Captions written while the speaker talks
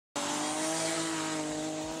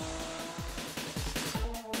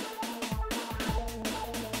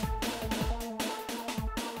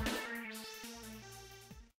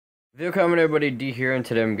Welcome everybody, D here, and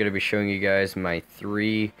today I'm going to be showing you guys my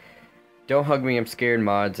 3 Don't Hug Me I'm Scared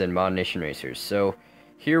mods and Modnation Racers. So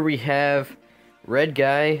here we have Red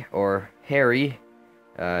Guy, or Harry,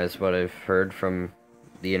 is what I've heard from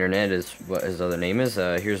the internet is what his other name is.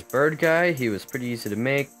 Here's Bird Guy, he was pretty easy to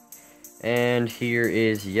make, and here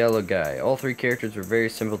is Yellow Guy. All 3 characters were very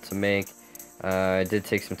simple to make. It did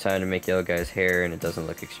take some time to make Yellow Guy's hair, and it doesn't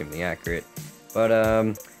look extremely accurate.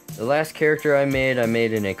 But the last character I made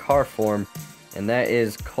in a car form, and that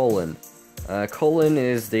is Colin. Colin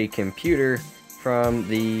is the computer from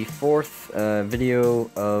the 4th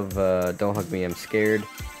video of Don't Hug Me I'm Scared,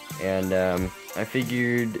 and I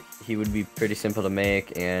figured he would be pretty simple to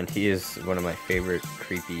make, and he is one of my favorite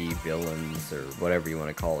creepy villains, or whatever you want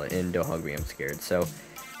to call it, in Don't Hug Me I'm Scared. So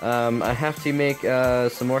I have to make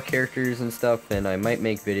some more characters and stuff, and I might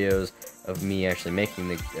make videos of me actually making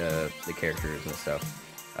the characters and stuff.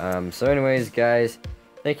 So anyways, guys,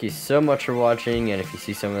 thank you so much for watching, and if you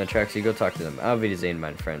see someone in the tracks, you go talk to them. Auf Wiedersehen,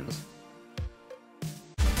 my friends.